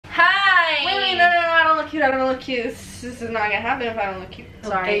cute. I don't look cute. This is not gonna happen if I don't look cute.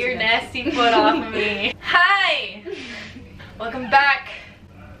 Sorry. Get your nasty foot off of me. Hi! Welcome back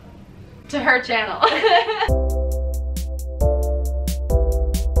to her channel.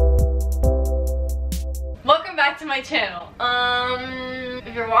 Welcome back to my channel.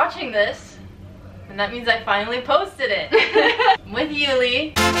 If you're watching this, then that means I finally posted it. With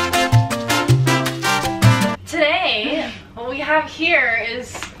Yuli. Today, what we have here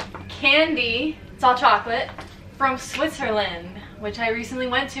is candy, it's all chocolate, from Switzerland, which I recently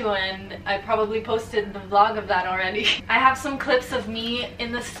went to, and I probably posted the vlog of that already. I have some clips of me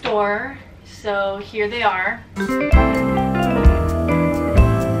in the store, so here they are.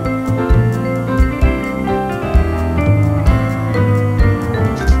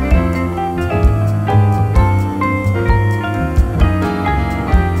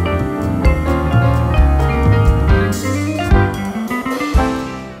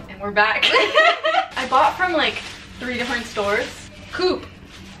 Back. I bought from like 3 different stores. Coop.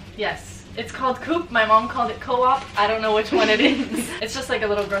 Yes, it's called Coop. My mom called it Co-op. I don't know which one it is. It's just like a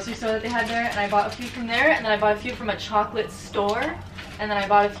little grocery store that they had there, and I bought a few from there, and then I bought a few from a chocolate store, and then I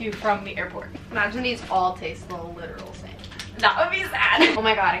bought a few from the airport. Imagine these all taste the literal same. That would be sad. Oh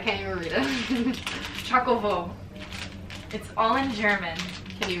my god, I can't even read it. Chocovo. It's all in German.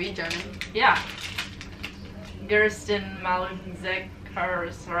 Can you read German? Yeah. Gersten Malunzek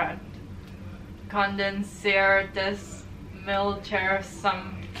Karusrad. Condensiertes Milcher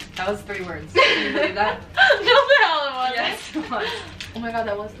some. That was 3 words. Can you believe that? No, the hell it wasn't. Yes, it was. Oh my god,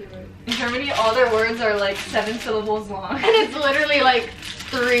 that was 3 words. In Germany, all their words are like 7 syllables long. And it's literally like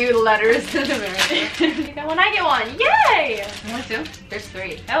 3 letters to the very. You got one, I get one. Yay! You want 2? There's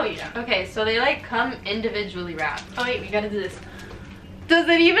 3. Hell yeah. Okay, so they like come individually wrapped. Oh wait, we gotta do this. Does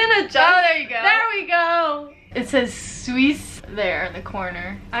it even adjust? Oh, there you go. There we go. It says Swiss there in the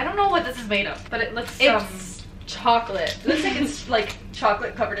corner. I don't know what this is made of, but it looks It's chocolate. It looks like it's like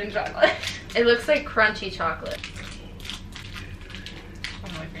chocolate covered in chocolate. It looks like crunchy chocolate. Oh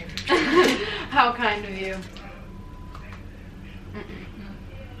my favorite. How kind of you.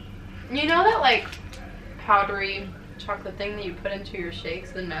 You know that like powdery chocolate thing that you put into your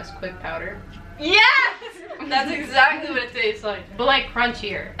shakes, the Nesquik powder? Yes! That's exactly what it tastes like. But like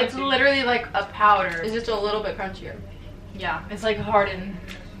crunchier. It's literally like a powder. It's just a little bit crunchier. Yeah, it's like hardened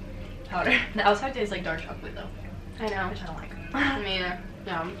powder. The outside tastes like dark chocolate though. I know. Which I don't like. I mean,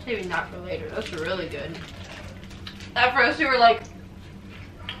 no, I'm saving that for later. That's really good. At first we were like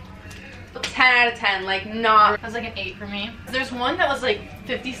 10 out of 10, like not. That was like an 8 for me. There's one that was like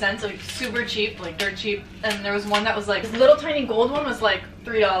 50 cents, like super cheap, like dirt cheap. And there was one that was like, this little tiny gold one was like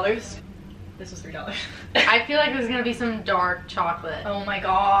 $3. This was $3. I feel like there's gonna be some dark chocolate. Oh my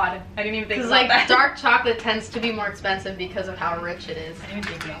god. I didn't even think about like, that. Dark chocolate tends to be more expensive because of how rich it is. I didn't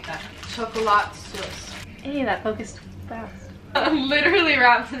even think about that. Chocolat Swiss. Hey, that focused fast. Literally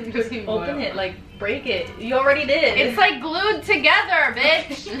wrapped in cooking foil. Open it, like break it. You already did. It's like glued together,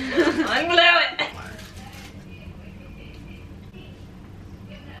 bitch. Unglue it.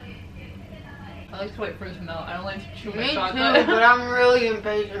 I like to wait for it to melt. I don't like to chew my Me chocolate. too, but I'm really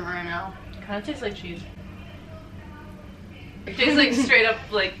impatient right now. Kind of tastes like cheese. It tastes like straight up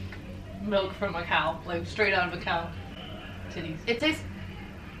like milk from a cow, like straight out of a cow titties. It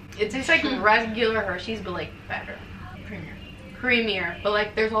tastes like regular Hershey's, but like better, creamier. But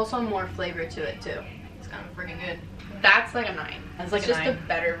like there's also more flavor to it too. It's kind of freaking good. That's like a 9. That's like it's a just 9. a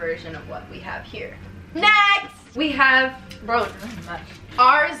better version of what we have here. Next, we have Bro,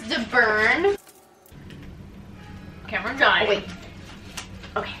 Ours de Burn. Cameron died. Oh, wait.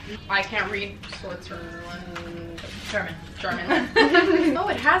 Okay, I can't read Switzerland. German. Oh,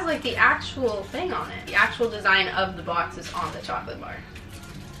 it has like the actual thing on it. The actual design of the box is on the chocolate bar.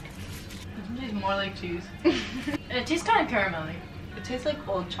 It tastes more like cheese. And it tastes kind of caramelly. It tastes like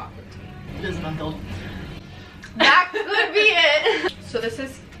old chocolate to me. It is an adult. That could be it. So this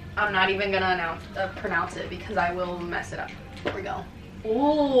is, I'm not even gonna pronounce it because I will mess it up. Here we go.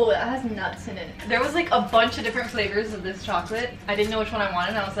 Ooh, it has nuts in it. There was like a bunch of different flavors of this chocolate. I didn't know which one I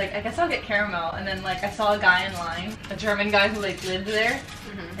wanted, and I was like, I guess I'll get caramel. And then like I saw a guy in line, a German guy who like lived there,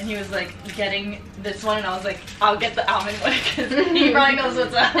 and he was like getting this one, and I was like, I'll get the almond one because he probably knows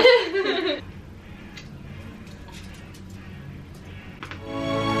what's up.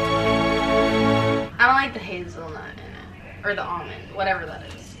 I don't like the hazelnut in it, or the almond, whatever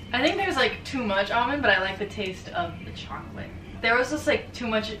that is. I think there's like too much almond, but I like the taste of the chocolate. There was just like too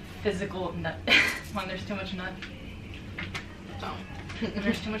much physical nut. When there's too much nut. Don't. When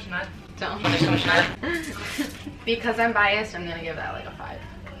there's too much nut. Don't. When there's too much nut. Because I'm biased, I'm gonna give that like a 5.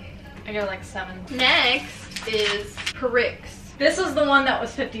 I give it like 7. Next is Prix. This was the one that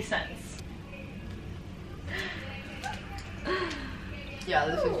was 50 cents. Yeah,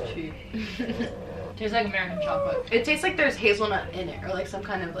 this is cheap. Tastes like American chocolate. It tastes like there's hazelnut in it, or like some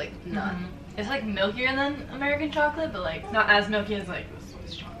kind of like nut. It's like milkier than American chocolate, but like not as milky as like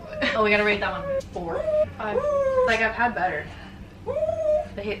Swiss chocolate. Oh, we gotta rate that one. 4, 5. Like I've had better.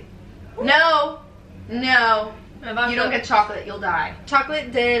 No, no. You don't get chocolate, you'll die.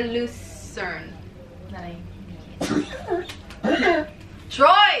 Chocolate de Lucerne.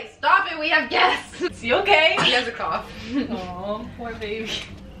 Troy, stop it. We have guests. Is he okay? He has a cough. Oh, poor baby.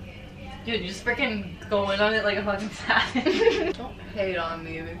 Dude, you just freaking go in on it like a fucking savage. Don't hate on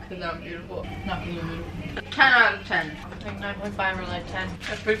me because I'm beautiful. Not you. 10 out of 10. Like 9.5 or like 10.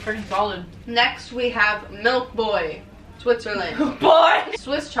 That's pretty freaking solid. Next we have Milk Boy, Switzerland. Boy!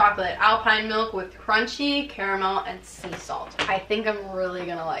 Swiss chocolate, alpine milk with crunchy caramel and sea salt. I think I'm really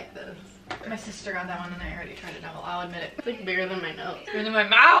gonna like this. My sister got that one and I already tried it out. I'll admit it. It's like bigger than my nose. Bigger than my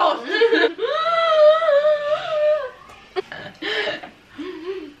mouth!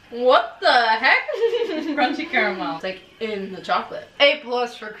 What the heck? Crunchy caramel. It's like in the chocolate. A+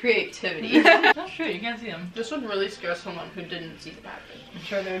 for creativity. That's true, you can't see them. This would really scare someone who didn't see the package. I'm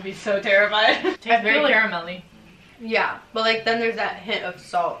sure they would be so terrified. Tastes very like, caramelly. Yeah, but like then there's that hint of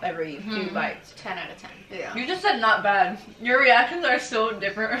salt every 2 bites. 10 out of 10. Yeah. You just said not bad. Your reactions are so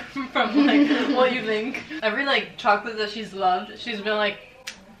different from like what you think. Every like chocolate that she's loved, she's been like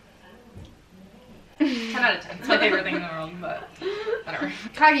 10 out of 10. It's my favorite thing in the world, but whatever.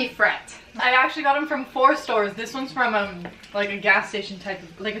 Kagi Fret. I actually got them from 4 stores. This one's from like a gas station type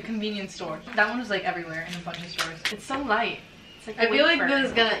of, like a convenience store. That one was like everywhere in a bunch of stores. It's so light. It's like I feel like this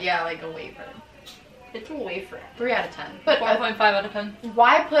is gonna, yeah, like a wafer. It's a wafer. 3 out of 10. But 4.5 out of 10.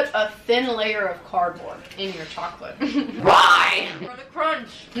 Why put a thin layer of cardboard in your chocolate? Why? For the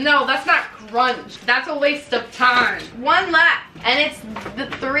crunch. No, that's not crunch. That's a waste of time. One left, and it's the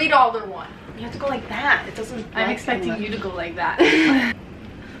 $3 one. You have to go like that. It doesn't. I'm expecting you to go like that.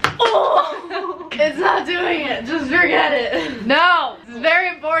 Oh! It's not doing it. Just forget it. No! This is very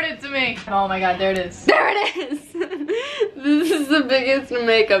important to me. Oh my god, there it is. There it is. This is the biggest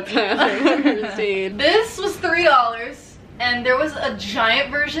makeup pan I've ever seen. This was $3, and there was a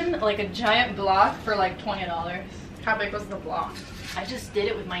giant version, like a giant block for like $20. How big was the block? I just did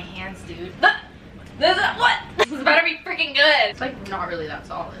it with my hands, dude. What? This is better be freaking good. It's like not really that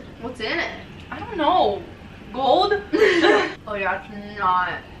solid. What's in it? I don't know. Gold? Oh yeah, it's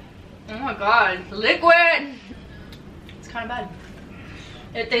not. Oh my god. Liquid! It's kind of bad.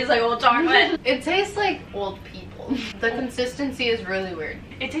 It tastes like old chocolate. It tastes like old people. The consistency is really weird.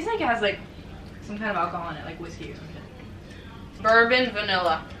 It tastes like it has like some kind of alcohol in it, like whiskey or something. Bourbon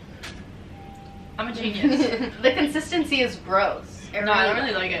vanilla. I'm a genius. The consistency is gross. No, I don't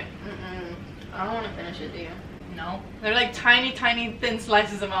really like it. I don't want to finish it, do you? No. They're like tiny, tiny, thin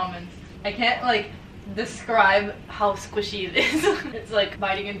slices of almonds. I can't like describe how squishy it is. It's like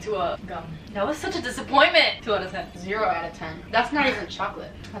biting into a gum. That was such a disappointment. 2 out of 10. 0 out of 10. That's not even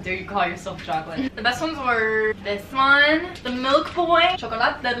chocolate. How dare you call yourself chocolate? The best ones were this one, the Milk Boy,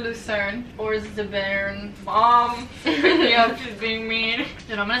 Chocolat de Lucerne, or the Baron Mom. Yeah, she's being mean.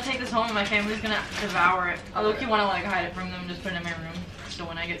 Dude, I'm gonna take this home and my family's gonna devour it. I look, you wanna like hide it from them, just put it in my room. So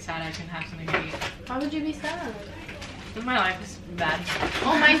when I get sad, I can have something to eat. Why would you be sad? Because my life is bad.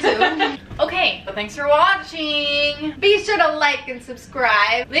 Oh, mine too. Okay, so thanks for watching. Be sure to like and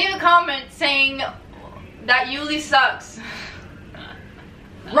subscribe. Leave a comment saying that Yuli sucks.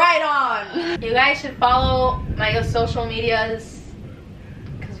 Right on. You guys should follow my social medias.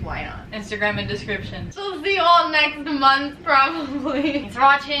 Because why not? Instagram in description. So see you all next month, probably. Thanks for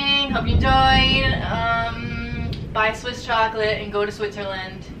watching. Hope you enjoyed. Buy Swiss chocolate and go to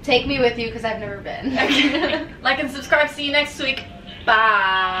Switzerland. Take me with you because I've never been. Like and subscribe. See you next week. Bye.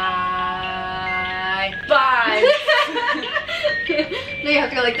 Bye. No, you have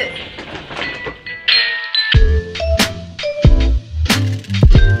to go like this.